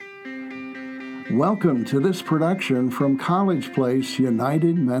Welcome to this production from College Place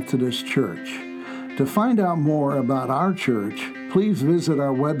United Methodist Church. To find out more about our church, please visit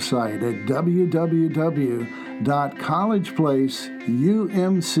our website at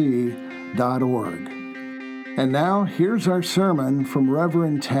www.collegeplaceumc.org. And now, here's our sermon from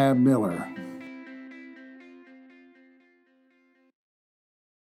Reverend Tab Miller.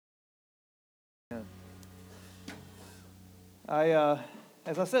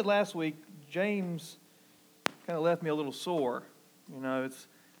 As I said last week, James kind of left me a little sore. You know, it's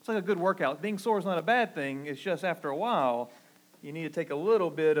like a good workout. Being sore is not a bad thing. It's just after a while, you need to take a little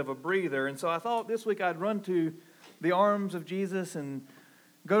bit of a breather. And so I thought this week I'd run to the arms of Jesus and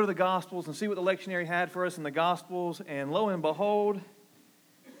go to the Gospels and see what the lectionary had for us in the Gospels. And lo and behold,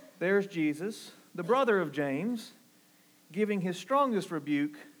 there's Jesus, the brother of James, giving his strongest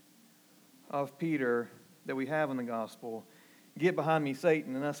rebuke of Peter that we have in the Gospel. Get behind me,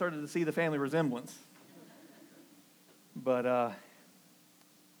 Satan. And I started to see the family resemblance. But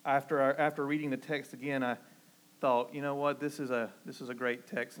after reading the text again, I thought, you know what, this is a great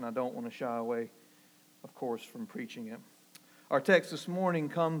text, and I don't want to shy away, of course, from preaching it. Our text this morning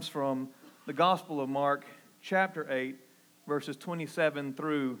comes from the Gospel of Mark, chapter 8, verses 27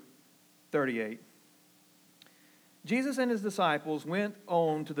 through 38. Jesus and his disciples went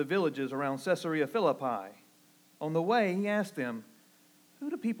on to the villages around Caesarea Philippi. On the way, he asked them, "Who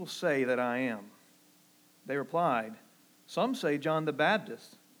do people say that I am?" They replied, "Some say John the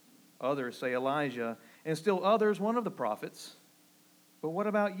Baptist, others say Elijah, and still others one of the prophets." "But what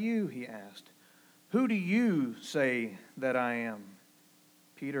about you?" he asked. "Who do you say that I am?"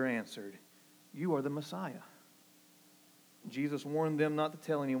 Peter answered, "You are the Messiah." Jesus warned them not to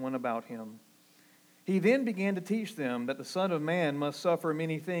tell anyone about him. He then began to teach them that the Son of Man must suffer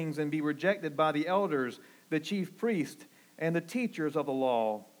many things and be rejected by the elders, the chief priests, and the teachers of the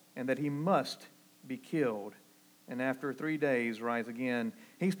law, and that he must be killed, and after 3 days rise again.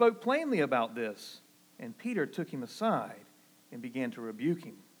 He spoke plainly about this, and Peter took him aside and began to rebuke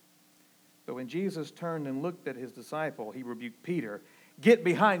him. But when Jesus turned and looked at his disciple, he rebuked Peter. "Get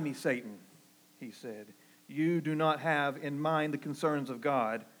behind me, Satan," he said. "You do not have in mind the concerns of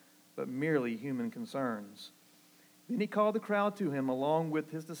God, but merely human concerns." Then he called the crowd to him along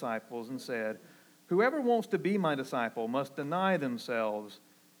with his disciples and said, "Whoever wants to be my disciple must deny themselves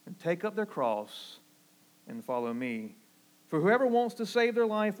and take up their cross and follow me. For whoever wants to save their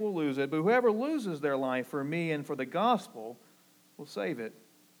life will lose it, but whoever loses their life for me and for the gospel will save it.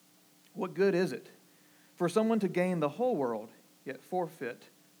 What good is it for someone to gain the whole world, yet forfeit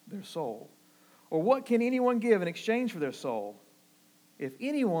their soul? Or what can anyone give in exchange for their soul? If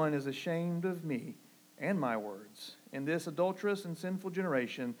anyone is ashamed of me and my words in this adulterous and sinful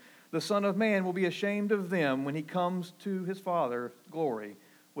generation, the Son of Man will be ashamed of them when he comes to his Father's glory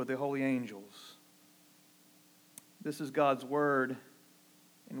with the holy angels." This is God's word,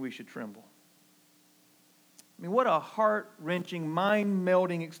 and we should tremble. I mean, what a heart-wrenching,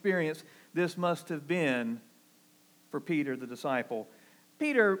 mind-melding experience this must have been for Peter, the disciple.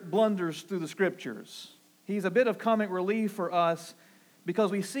 Peter blunders through the Scriptures. He's a bit of comic relief for us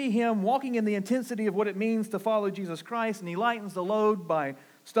because we see him walking in the intensity of what it means to follow Jesus Christ, and he lightens the load by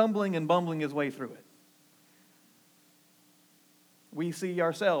stumbling and bumbling his way through it. We see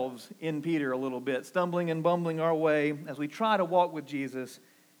ourselves in Peter a little bit, stumbling and bumbling our way as we try to walk with Jesus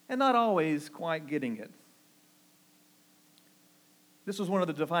and not always quite getting it. This was one of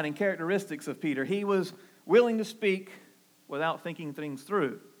the defining characteristics of Peter. He was willing to speak without thinking things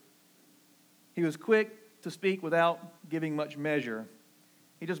through. He was quick to speak without giving much measure.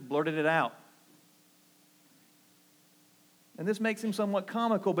 He just blurted it out. And this makes him somewhat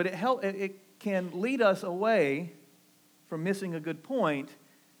comical, but it can lead us away from missing a good point,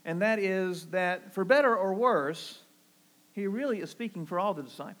 and that is that for better or worse, he really is speaking for all the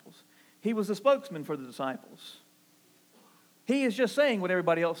disciples. He was the spokesman for the disciples. He is just saying what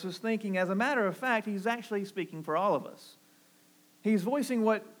everybody else is thinking. As a matter of fact, he's actually speaking for all of us. He's voicing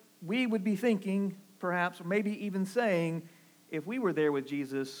what we would be thinking, perhaps, or maybe even saying, if we were there with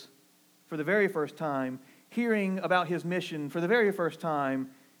Jesus for the very first time, hearing about his mission for the very first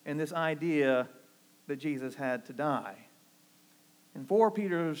time, and this idea that Jesus had to die. And for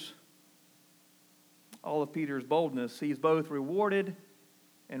all of Peter's boldness, he's both rewarded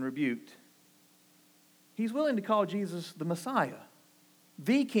and rebuked. He's willing to call Jesus the Messiah,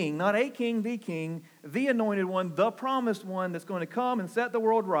 the King, not a king, the anointed one, the promised one that's going to come and set the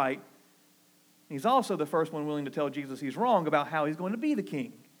world right. He's also the first one willing to tell Jesus he's wrong about how he's going to be the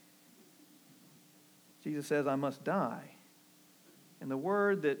king. Jesus says, "I must die." And the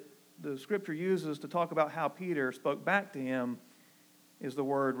word that the Scripture uses to talk about how Peter spoke back to him is the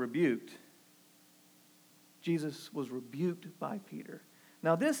word rebuked. Jesus was rebuked by Peter.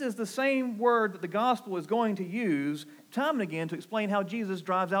 Now, this is the same word that the gospel is going to use time and again to explain how Jesus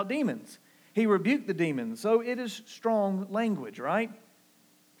drives out demons. He rebuked the demons, so it is strong language, right?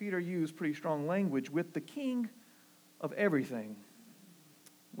 Peter used pretty strong language with the king of everything.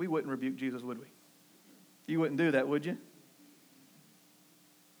 We wouldn't rebuke Jesus, would we? You wouldn't do that, would you?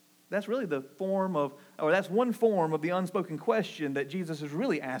 That's really that's one form of the unspoken question that Jesus is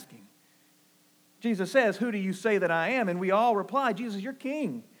really asking. Jesus says, "Who do you say that I am?" And we all reply, "Jesus, you're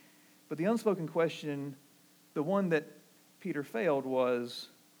king." But the unspoken question, the one that Peter failed, was,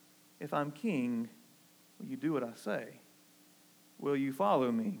 if I'm king, will you do what I say? Will you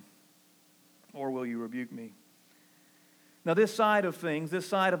follow me? Or will you rebuke me? Now, this side of things, this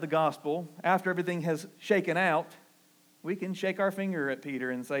side of the gospel, after everything has shaken out, we can shake our finger at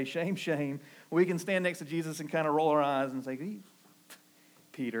Peter and say, shame, shame. We can stand next to Jesus and kind of roll our eyes and say,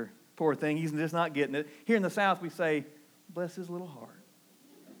 Peter, poor thing, he's just not getting it. Here in the South, we say, bless his little heart.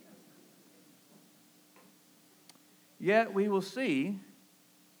 Yet we will see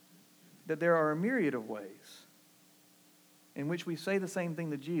that there are a myriad of ways in which we say the same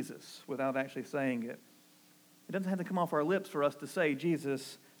thing to Jesus without actually saying it. It doesn't have to come off our lips for us to say,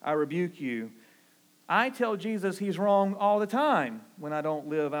 Jesus, I rebuke you. I tell Jesus he's wrong all the time when I don't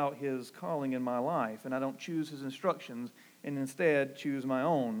live out his calling in my life and I don't choose his instructions and instead choose my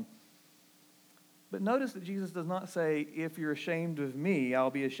own. But notice that Jesus does not say, if you're ashamed of me,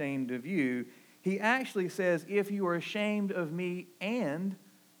 I'll be ashamed of you. He actually says, if you are ashamed of me and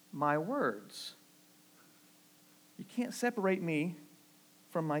my words. You can't separate me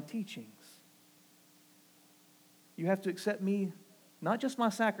from my teachings. You have to accept me, not just my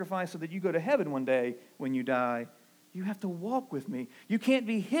sacrifice so that you go to heaven one day when you die. You have to walk with me. You can't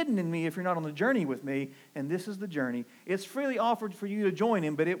be hidden in me if you're not on the journey with me, and this is the journey. It's freely offered for you to join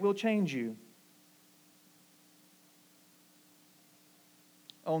him, but it will change you.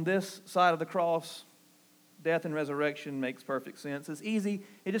 On this side of the cross, death and resurrection makes perfect sense. It's easy.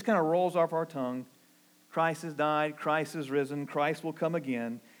 It just kind of rolls off our tongue. Christ has died. Christ has risen. Christ will come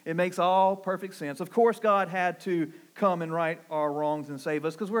again. It makes all perfect sense. Of course, God had to come and right our wrongs and save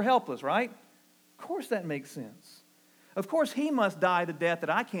us because we're helpless, right? Of course that makes sense. Of course, he must die the death that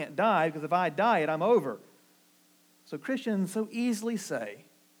I can't die because if I die it, I'm over. So Christians so easily say,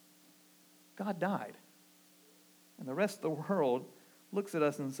 God died. And the rest of the world looks at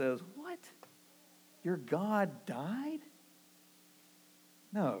us and says, what? Your God died?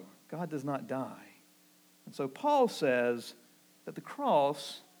 No, God does not die. And so Paul says that the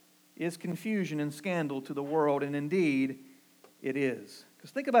cross is confusion and scandal to the world, and indeed it is.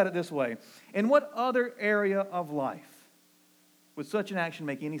 Because think about it this way. In what other area of life would such an action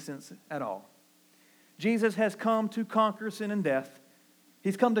make any sense at all? Jesus has come to conquer sin and death.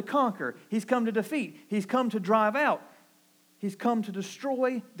 He's come to conquer. He's come to defeat. He's come to drive out. He's come to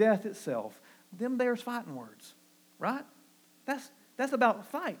destroy death itself. Them there's fighting words, right? That's about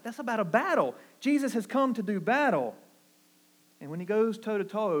fight. That's about a battle. Jesus has come to do battle. And when he goes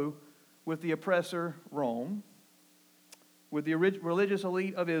toe-to-toe with the oppressor, Rome, with the religious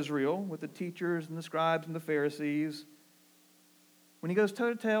elite of Israel, with the teachers and the scribes and the Pharisees, when he goes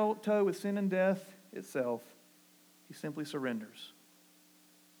toe-to-toe with sin and death itself, he simply surrenders.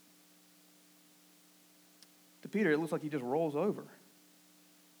 To Peter, it looks like he just rolls over.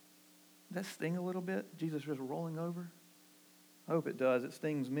 Does that sting a little bit? Jesus just rolling over? I hope it does. It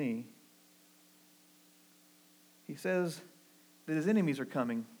stings me. He says that his enemies are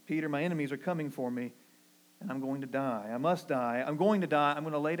coming. Peter, my enemies are coming for me, and I'm going to die. I must die. I'm going to die. I'm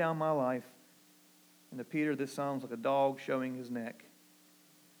going to lay down my life. And to Peter, this sounds like a dog showing his neck.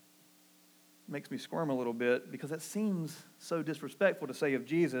 It makes me squirm a little bit because that seems so disrespectful to say of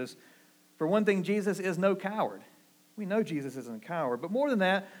Jesus. For one thing, Jesus is no coward. We know Jesus isn't a coward. But more than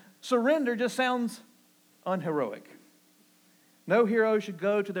that, surrender just sounds unheroic. No hero should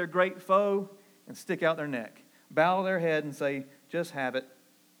go to their great foe and stick out their neck, bow their head and say, just have it.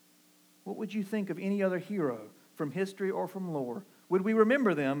 What would you think of any other hero from history or from lore? Would we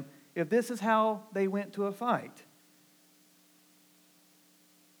remember them if this is how they went to a fight?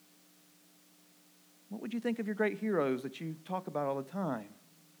 What would you think of your great heroes that you talk about all the time?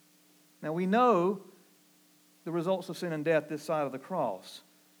 Now we know the results of sin and death this side of the cross.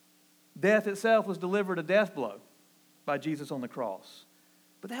 Death itself was delivered a death blow by Jesus on the cross.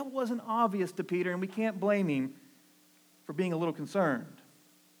 But that wasn't obvious to Peter, and we can't blame him for being a little concerned.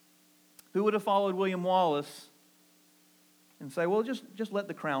 Who would have followed William Wallace and say, well, just let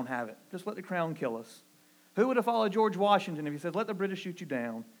the crown have it. Just let the crown kill us. Who would have followed George Washington if he said, let the British shoot you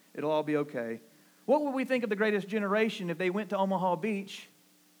down. It'll all be okay. What would we think of the greatest generation if they went to Omaha Beach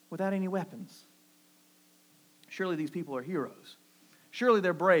without any weapons? Surely these people are heroes. Surely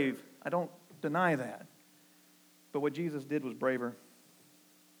they're brave. I don't deny that. But what Jesus did was braver.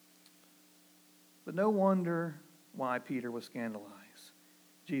 But no wonder why Peter was scandalized.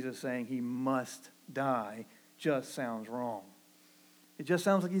 Jesus saying he must die just sounds wrong. It just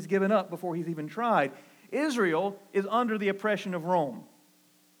sounds like he's given up before he's even tried. Israel is under the oppression of Rome.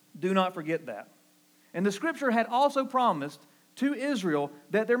 Do not forget that. And the scripture had also promised to Israel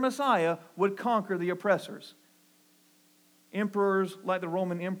that their Messiah would conquer the oppressors. Emperors like the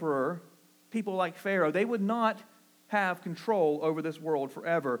Roman emperor, people like Pharaoh, they would not have control over this world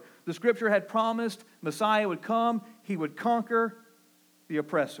forever. The scripture had promised Messiah would come, he would conquer the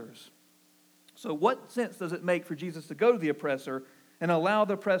oppressors. So what sense does it make for Jesus to go to the oppressor and allow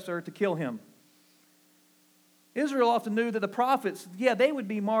the oppressor to kill him? Israel often knew that the prophets, they would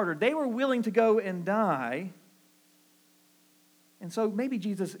be martyred. They were willing to go and die. And so maybe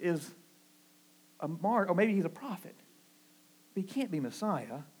Jesus is a martyr, or maybe he's a prophet. But he can't be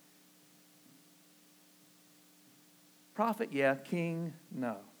Messiah. Prophet, yeah. King,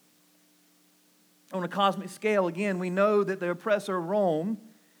 no. On a cosmic scale, again, we know that the oppressor Rome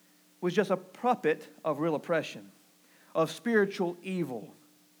was just a puppet of real oppression, of spiritual evil.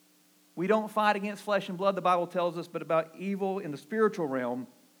 We don't fight against flesh and blood, the Bible tells us, but about evil in the spiritual realm.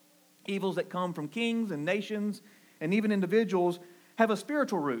 Evils that come from kings and nations and even individuals have a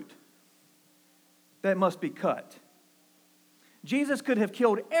spiritual root that must be cut. Jesus could have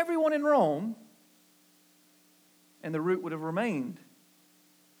killed everyone in Rome, and the root would have remained.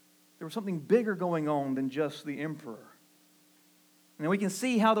 There was something bigger going on than just the emperor. And we can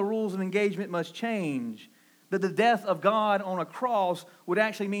see how the rules of engagement must change. That the death of God on a cross would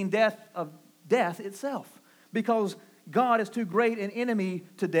actually mean death of death itself. Because God is too great an enemy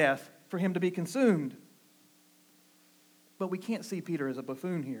to death for him to be consumed. But we can't see Peter as a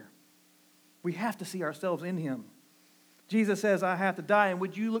buffoon here. We have to see ourselves in him. Jesus says, I have to die. And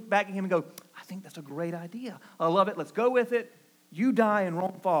would you look back at him and go, I think that's a great idea. I love it. Let's go with it. You die and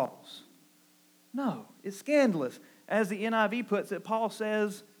Rome falls. No, it's scandalous. As the NIV puts it, Paul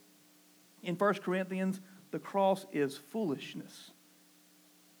says in 1 Corinthians, the cross is foolishness.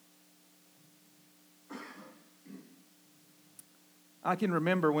 I can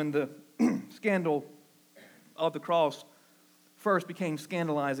remember when the scandal of the cross first became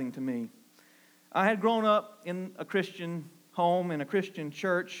scandalizing to me. I had grown up in a Christian home, in a Christian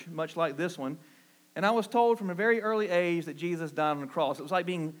church, much like this one, and I was told from a very early age that Jesus died on the cross. It was like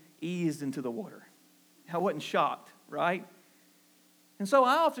being eased into the water. I wasn't shocked, right? And so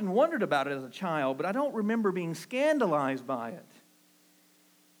I often wondered about it as a child, but I don't remember being scandalized by it.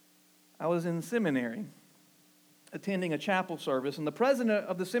 I was in seminary, attending a chapel service, and the president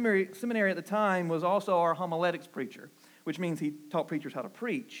of the seminary at the time was also our homiletics preacher, which means he taught preachers how to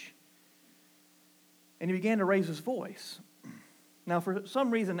preach. And he began to raise his voice. Now, for some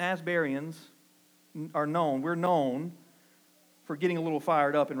reason, Asburyans we're known for getting a little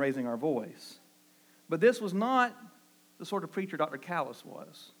fired up and raising our voice. But this was not the sort of preacher Dr. Callis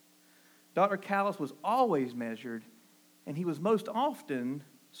was. Dr. Callis was always measured, and he was most often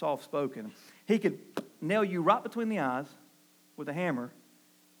soft-spoken. He could nail you right between the eyes with a hammer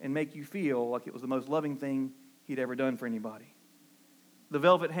and make you feel like it was the most loving thing he'd ever done for anybody. The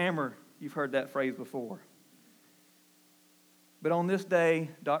velvet hammer, you've heard that phrase before. But on this day,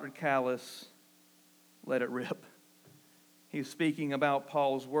 Dr. Callis let it rip. He was speaking about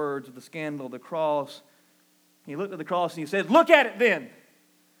Paul's words of the scandal of the cross. He looked at the cross and he said, look at it then.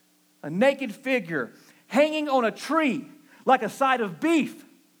 A naked figure hanging on a tree like a side of beef.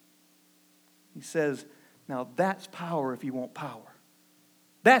 He says, now that's power if you want power.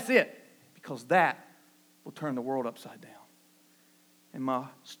 That's it, because that will turn the world upside down. And my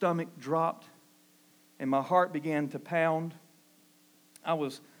stomach dropped and my heart began to pound. I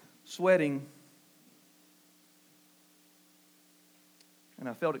was sweating and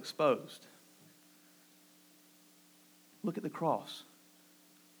I felt exposed. Look at the cross.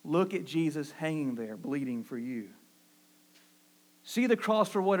 Look at Jesus hanging there, bleeding for you. See the cross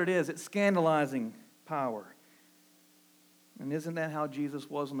for what it is. It's scandalizing power. And isn't that how Jesus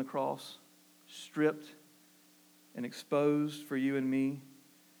was on the cross? Stripped and exposed for you and me.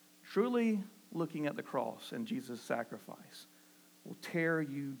 Truly looking at the cross and Jesus' sacrifice will tear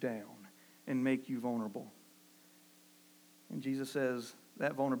you down and make you vulnerable. And Jesus says,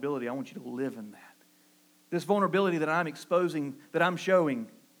 that vulnerability, I want you to live in that. This vulnerability that I'm exposing, that I'm showing,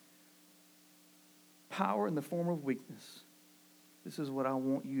 power in the form of weakness. This is what I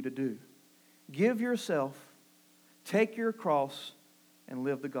want you to do. Give yourself, take your cross, and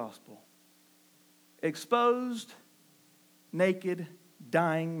live the gospel. Exposed, naked,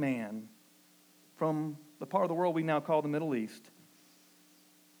 dying man from the part of the world we now call the Middle East.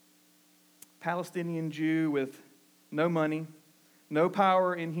 Palestinian Jew with no money, no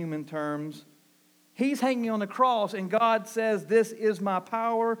power in human terms. He's hanging on the cross, and God says, "This is my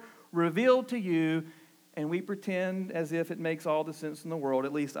power revealed to you," and we pretend as if it makes all the sense in the world,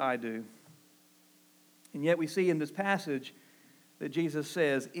 at least I do. And yet we see in this passage that Jesus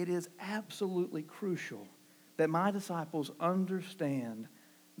says, it is absolutely crucial that my disciples understand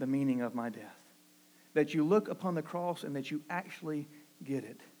the meaning of my death. That you look upon the cross and that you actually get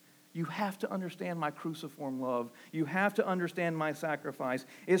it. You have to understand my cruciform love. You have to understand my sacrifice.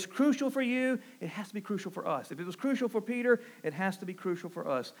 It's crucial for you. It has to be crucial for us. If it was crucial for Peter, it has to be crucial for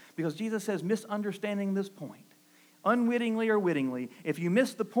us. Because Jesus says, misunderstanding this point, unwittingly or wittingly, if you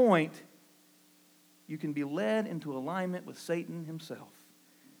miss the point, you can be led into alignment with Satan himself.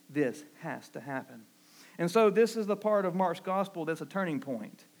 This has to happen. And so this is the part of Mark's gospel that's a turning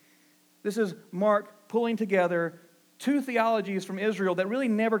point. This is Mark pulling together two theologies from Israel that really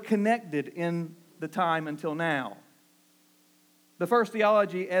never connected in the time until now. The first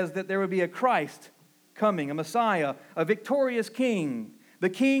theology is that there would be a Christ coming, a Messiah, a victorious king, the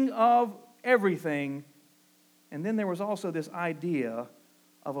king of everything. And then there was also this idea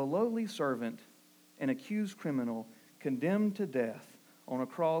of a lowly servant, an accused criminal, condemned to death on a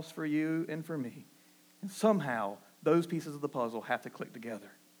cross for you and for me. And somehow those pieces of the puzzle have to click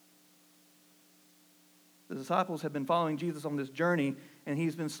together. The disciples have been following Jesus on this journey, and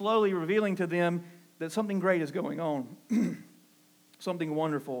he's been slowly revealing to them that something great is going on, something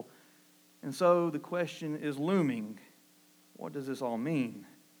wonderful. And so the question is looming. What does this all mean?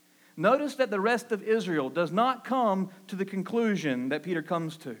 Notice that the rest of Israel does not come to the conclusion that Peter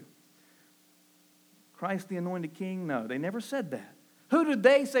comes to. Christ the anointed king? No, they never said that. Who did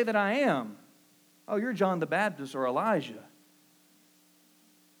they say that I am? Oh, you're John the Baptist or Elijah.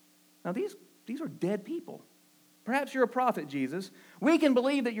 Now these are dead people. Perhaps you're a prophet, Jesus. We can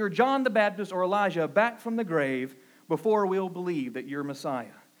believe that you're John the Baptist or Elijah back from the grave before we'll believe that you're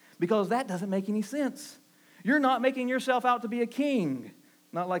Messiah. Because that doesn't make any sense. You're not making yourself out to be a king,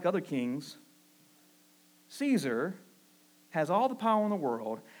 not like other kings. Caesar has all the power in the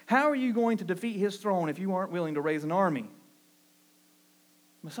world. How are you going to defeat his throne if you aren't willing to raise an army?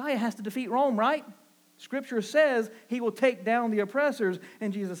 Messiah has to defeat Rome, right? Scripture says he will take down the oppressors,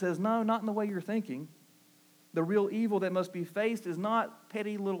 and Jesus says, no, not in the way you're thinking. The real evil that must be faced is not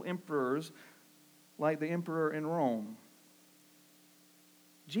petty little emperors like the emperor in Rome.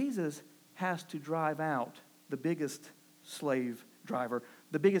 Jesus has to drive out the biggest slave driver,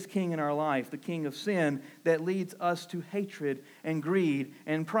 the biggest king in our life, the king of sin that leads us to hatred and greed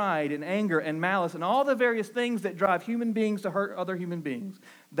and pride and anger and malice and all the various things that drive human beings to hurt other human beings.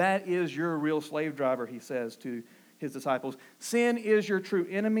 That is your real slave driver, he says to his disciples. Sin is your true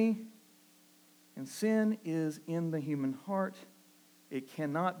enemy, and sin is in the human heart. It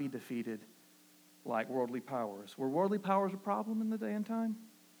cannot be defeated like worldly powers. Were worldly powers a problem in the day and time?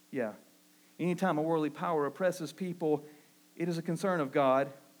 Yeah. Anytime a worldly power oppresses people, it is a concern of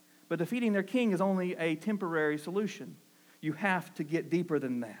God, but defeating their king is only a temporary solution. You have to get deeper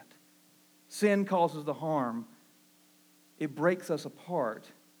than that. Sin causes the harm. It breaks us apart,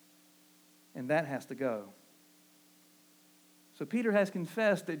 and that has to go. So Peter has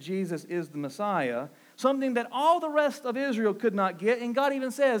confessed that Jesus is the Messiah, something that all the rest of Israel could not get, and God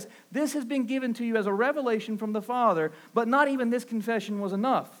even says, this has been given to you as a revelation from the Father, but not even this confession was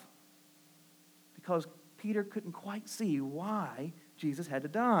enough, because Peter couldn't quite see why Jesus had to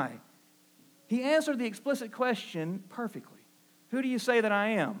die. He answered the explicit question perfectly. Who do you say that I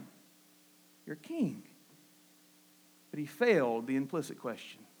am? You're king. But he failed the implicit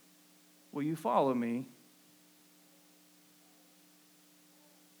question. Will you follow me?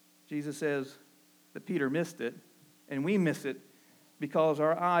 Jesus says that Peter missed it, and we miss it because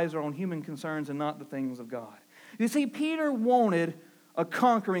our eyes are on human concerns and not the things of God. You see, Peter wanted a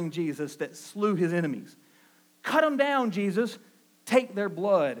conquering Jesus that slew his enemies. Cut them down, Jesus. Take their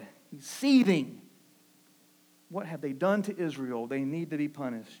blood. He's seething. What have they done to Israel? They need to be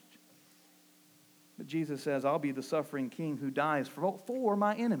punished. But Jesus says, I'll be the suffering king who dies for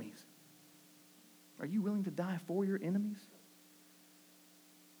my enemies. Are you willing to die for your enemies?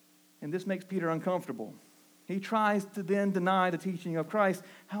 And this makes Peter uncomfortable. He tries to then deny the teaching of Christ.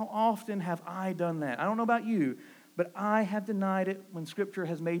 How often have I done that? I don't know about you, but I have denied it when Scripture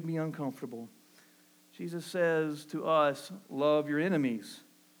has made me uncomfortable. Jesus says to us, love your enemies.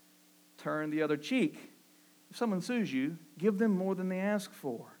 Turn the other cheek. If someone sues you, give them more than they ask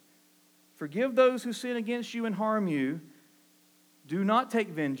for. Forgive those who sin against you and harm you. Do not take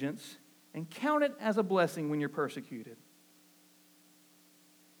vengeance, and count it as a blessing when you're persecuted.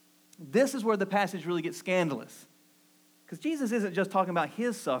 This is where the passage really gets scandalous. Because Jesus isn't just talking about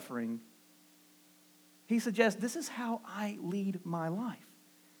his suffering. He suggests this is how I lead my life.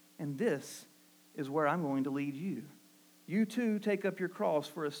 And this is where I'm going to lead you. You too take up your cross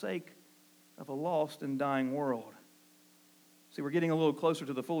for the sake of a lost and dying world. See, we're getting a little closer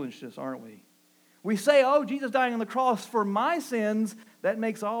to the foolishness, aren't we? We say, oh, Jesus dying on the cross for my sins, that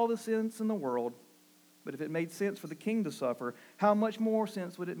makes all the sense in the world. But if it made sense for the king to suffer, how much more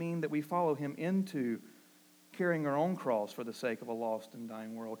sense would it mean that we follow him into carrying our own cross for the sake of a lost and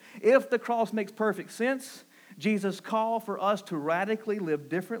dying world? If the cross makes perfect sense, Jesus' call for us to radically live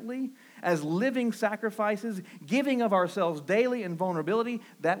differently as living sacrifices, giving of ourselves daily in vulnerability,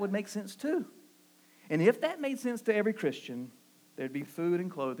 that would make sense too. And if that made sense to every Christian, there'd be food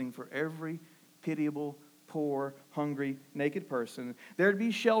and clothing for every pitiable, poor, hungry, naked person. There'd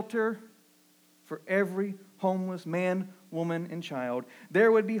be shelter for every homeless man, woman, and child.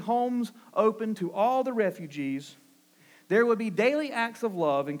 There would be homes open to all the refugees. There would be daily acts of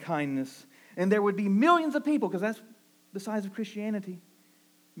love and kindness. And there would be millions of people, because that's the size of Christianity,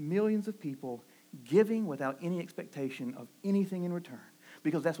 millions of people giving without any expectation of anything in return,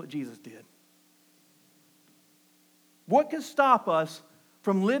 because that's what Jesus did. What could stop us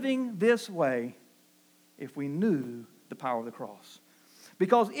from living this way if we knew the power of the cross?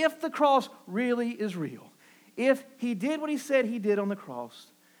 Because if the cross really is real, if he did what he said he did on the cross,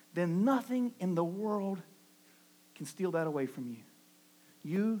 then nothing in the world can steal that away from you.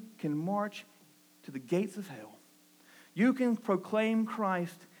 You can march to the gates of hell. You can proclaim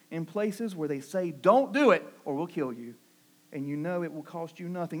Christ in places where they say, don't do it or we'll kill you. And you know it will cost you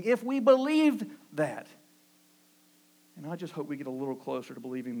nothing. If we believed that, and I just hope we get a little closer to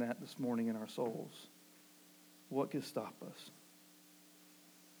believing that this morning in our souls, what could stop us?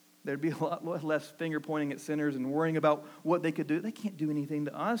 There'd be a lot less finger pointing at sinners and worrying about what they could do. They can't do anything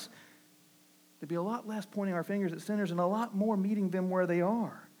to us. There'd be a lot less pointing our fingers at sinners and a lot more meeting them where they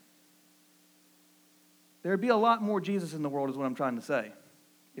are. There'd be a lot more Jesus in the world is what I'm trying to say,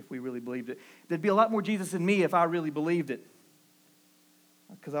 if we really believed it. There'd be a lot more Jesus in me if I really believed it.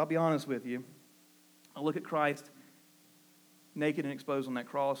 Because I'll be honest with you, I look at Christ naked and exposed on that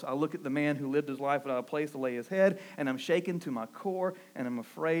cross. I look at the man who lived his life without a place to lay his head, and I'm shaken to my core, and I'm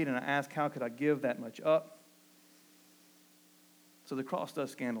afraid, and I ask, how could I give that much up? So the cross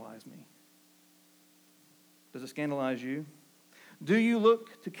does scandalize me. Does it scandalize you? Do you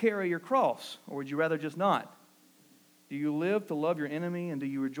look to carry your cross, or would you rather just not? Do you live to love your enemy, and do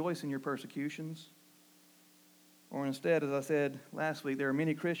you rejoice in your persecutions? Or instead, as I said last week, there are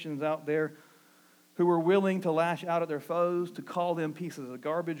many Christians out there who are willing to lash out at their foes, to call them pieces of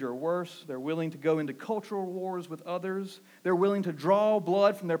garbage or worse. They're willing to go into cultural wars with others. They're willing to draw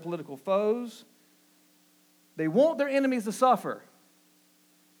blood from their political foes. They want their enemies to suffer.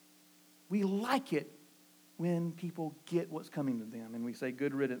 We like it when people get what's coming to them, and we say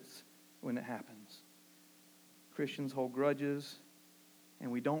good riddance when it happens. Christians hold grudges,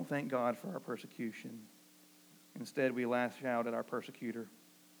 and we don't thank God for our persecution. Instead, we lash out at our persecutor.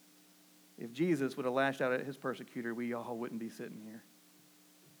 If Jesus would have lashed out at his persecutor, we all wouldn't be sitting here.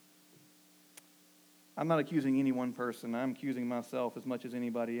 I'm not accusing any one person. I'm accusing myself as much as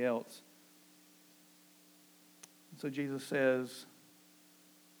anybody else. So Jesus says,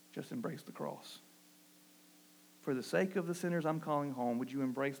 just embrace the cross. For the sake of the sinners I'm calling home, would you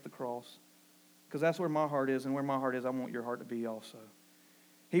embrace the cross? Because that's where my heart is, and where my heart is, I want your heart to be also.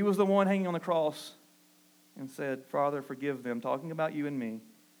 He was the one hanging on the cross and said, Father, forgive them, talking about you and me,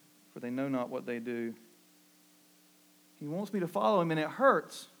 for they know not what they do. He wants me to follow him, and it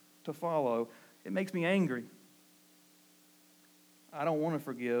hurts to follow. It makes me angry. I don't want to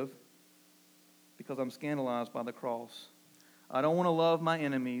forgive because I'm scandalized by the cross. I don't want to love my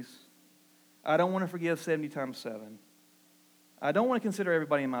enemies. I don't want to forgive 70 times 7. I don't want to consider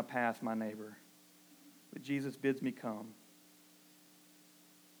everybody in my path my neighbor. But Jesus bids me come.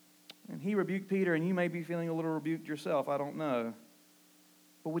 And he rebuked Peter, and you may be feeling a little rebuked yourself. I don't know.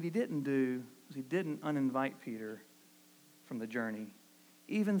 But what he didn't do was he didn't uninvite Peter from the journey,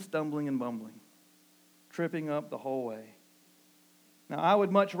 even stumbling and bumbling, tripping up the whole way. Now, I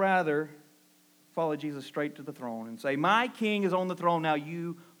would much rather follow Jesus straight to the throne and say, my king is on the throne, now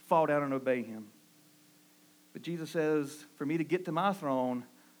you fall down and obey him. But Jesus says, for me to get to my throne,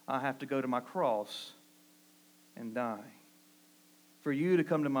 I have to go to my cross and die. For you to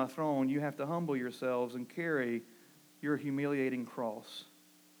come to my throne, you have to humble yourselves and carry your humiliating cross.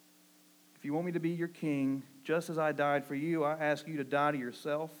 If you want me to be your king, just as I died for you, I ask you to die to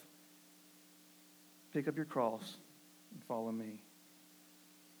yourself, pick up your cross, and follow me.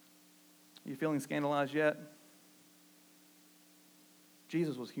 Are you feeling scandalized yet?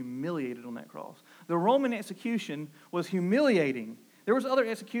 Jesus was humiliated on that cross. The Roman execution was humiliating. There was other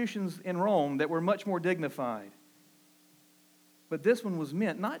executions in Rome that were much more dignified. But this one was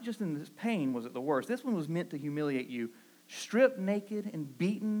meant, not just in this pain was it the worst, this one was meant to humiliate you, stripped naked and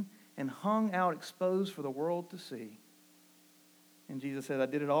beaten and hung out exposed for the world to see. And Jesus said, I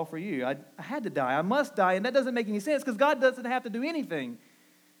did it all for you. I had to die. I must die. And that doesn't make any sense because God doesn't have to do anything.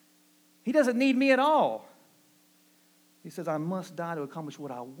 He doesn't need me at all. He says, I must die to accomplish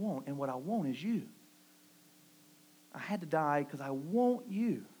what I want, and what I want is you. I had to die because I want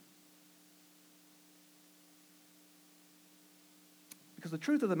you. Because the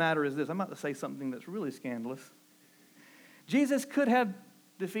truth of the matter is this. I'm about to say something that's really scandalous. Jesus could have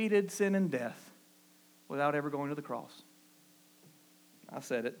defeated sin and death without ever going to the cross. I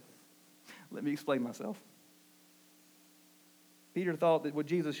said it. Let me explain myself. Peter thought that what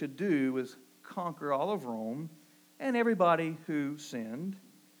Jesus should do was conquer all of Rome and everybody who sinned.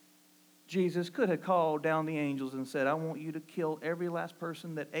 Jesus could have called down the angels and said, I want you to kill every last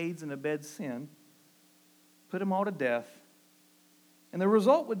person that aids and abets sin, put them all to death, and the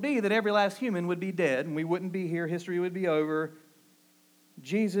result would be that every last human would be dead, and we wouldn't be here, history would be over.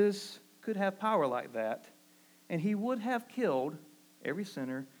 Jesus could have power like that, and he would have killed every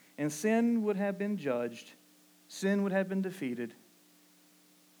sinner, and sin would have been judged, sin would have been defeated.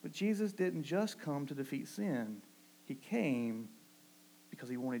 But Jesus didn't just come to defeat sin. He came because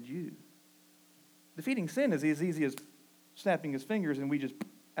he wanted you. Defeating sin is as easy as snapping his fingers and we just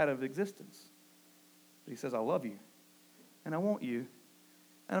out of existence. But he says, I love you, and I want you,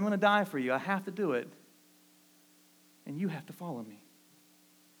 and I'm going to die for you. I have to do it, and you have to follow me.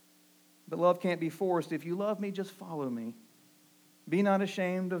 But love can't be forced. If you love me, just follow me. Be not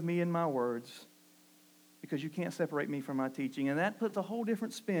ashamed of me and my words, because you can't separate me from my teaching. And that puts a whole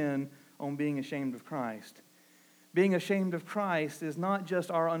different spin on being ashamed of Christ. Being ashamed of Christ is not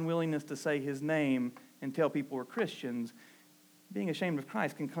just our unwillingness to say his name and tell people we're Christians. Being ashamed of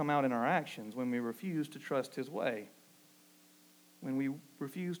Christ can come out in our actions when we refuse to trust his way, when we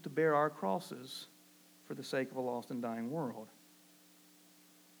refuse to bear our crosses for the sake of a lost and dying world.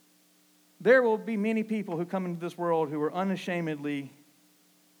 There will be many people who come into this world who are unashamedly,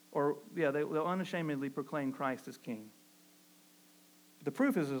 they'll unashamedly proclaim Christ as King. The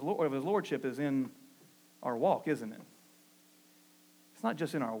proof of his lordship is in our walk, isn't it? It's not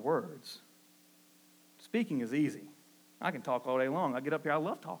just in our words. Speaking is easy. I can talk all day long. I get up here, I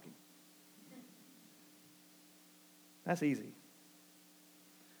love talking. That's easy.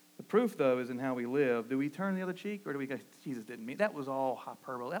 The proof, though, is in how we live. Do we turn the other cheek, or do we go, Jesus didn't mean that was all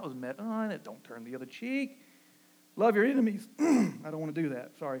hyperbole. That was don't turn the other cheek. Love your enemies. I don't want to do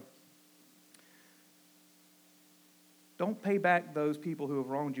that. Sorry. Don't pay back those people who have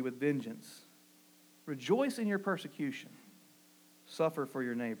wronged you with vengeance. Rejoice in your persecution. Suffer for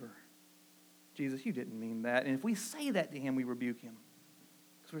your neighbor. Jesus, you didn't mean that. And if we say that to him, we rebuke him.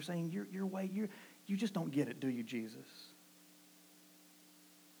 Because we're saying, your way, you just don't get it, do you, Jesus?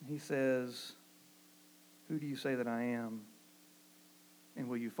 And he says, who do you say that I am? And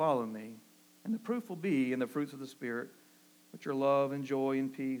will you follow me? And the proof will be in the fruits of the Spirit, which are love and joy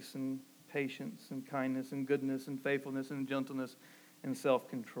and peace and patience and kindness and goodness and faithfulness and gentleness and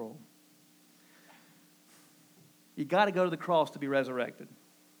self-control. You got to go to the cross to be resurrected.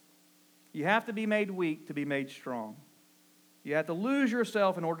 You have to be made weak to be made strong. You have to lose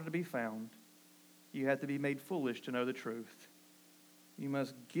yourself in order to be found. You have to be made foolish to know the truth. You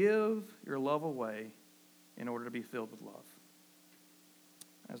must give your love away in order to be filled with love.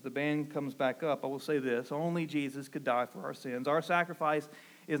 As the band comes back up, I will say this. Only Jesus could die for our sins. Our sacrifice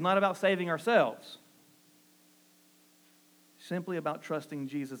is not about saving ourselves. Simply about trusting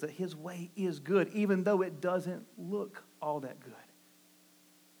Jesus, that his way is good, even though it doesn't look all that good.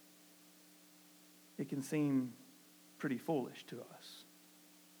 It can seem pretty foolish to us.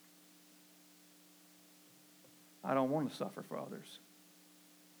 I don't want to suffer for others.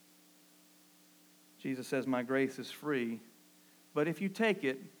 Jesus says, my grace is free, but if you take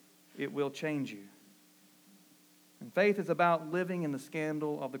it, it will change you. And faith is about living in the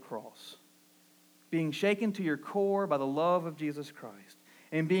scandal of the cross, being shaken to your core by the love of Jesus Christ,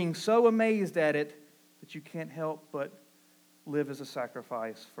 and being so amazed at it that you can't help but live as a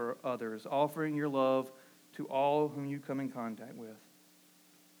sacrifice for others, offering your love to all whom you come in contact with.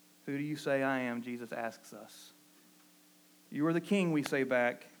 Who do you say I am? Jesus asks us. You are the King, we say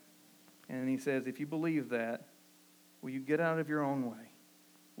back. And he says, if you believe that, will you get out of your own way?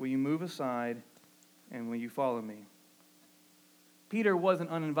 Will you move aside, and will you follow me? Peter wasn't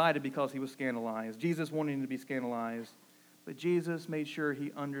uninvited because he was scandalized. Jesus wanted him to be scandalized, but Jesus made sure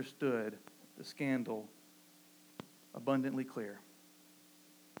he understood the scandal abundantly clear.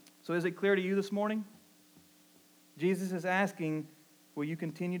 So is it clear to you this morning? Jesus is asking, will you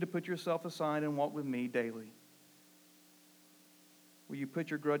continue to put yourself aside and walk with me daily? Will you put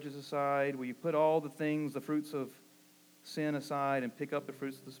your grudges aside? Will you put all the things, the fruits of sin aside, and pick up the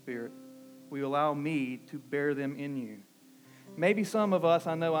fruits of the Spirit? Will you allow me to bear them in you? Maybe some of us,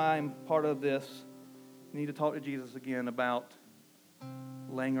 I know I am part of this, need to talk to Jesus again about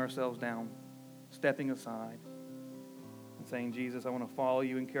laying ourselves down, stepping aside, and saying, Jesus, I want to follow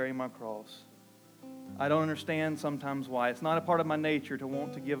you and carry my cross. I don't understand sometimes why. It's not a part of my nature to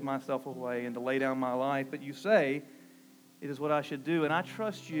want to give myself away and to lay down my life, but you say it is what I should do, and I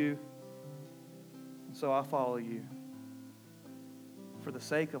trust you, and so I follow you. For the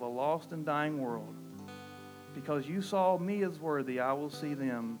sake of a lost and dying world, because you saw me as worthy, I will see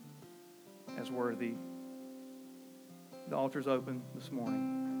them as worthy. The altar's open this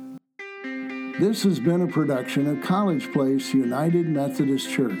morning. This has been a production of College Place United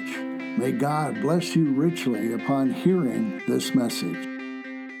Methodist Church. May God bless you richly upon hearing this message.